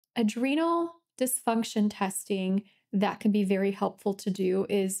Adrenal dysfunction testing that can be very helpful to do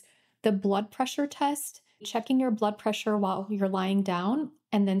is the blood pressure test, checking your blood pressure while you're lying down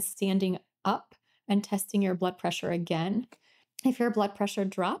and then standing up and testing your blood pressure again. If your blood pressure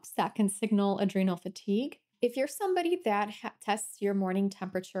drops, that can signal adrenal fatigue. If you're somebody that tests your morning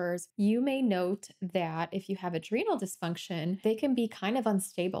temperatures, you may note that if you have adrenal dysfunction, they can be kind of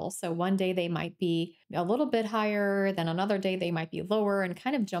unstable. So one day they might be a little bit higher, then another day they might be lower and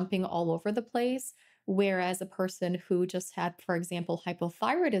kind of jumping all over the place. Whereas a person who just had, for example,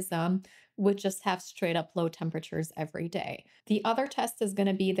 hypothyroidism would just have straight up low temperatures every day. The other test is going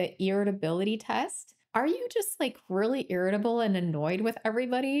to be the irritability test. Are you just like really irritable and annoyed with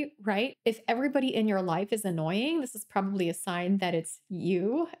everybody, right? If everybody in your life is annoying, this is probably a sign that it's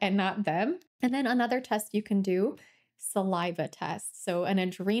you and not them. And then another test you can do, saliva test. So an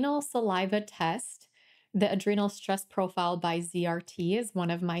adrenal saliva test, the adrenal stress profile by ZRT is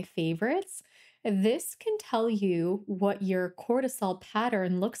one of my favorites. This can tell you what your cortisol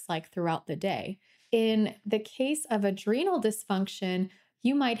pattern looks like throughout the day. In the case of adrenal dysfunction,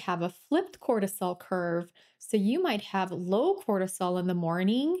 you might have a flipped cortisol curve. So you might have low cortisol in the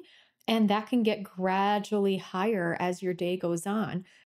morning, and that can get gradually higher as your day goes on.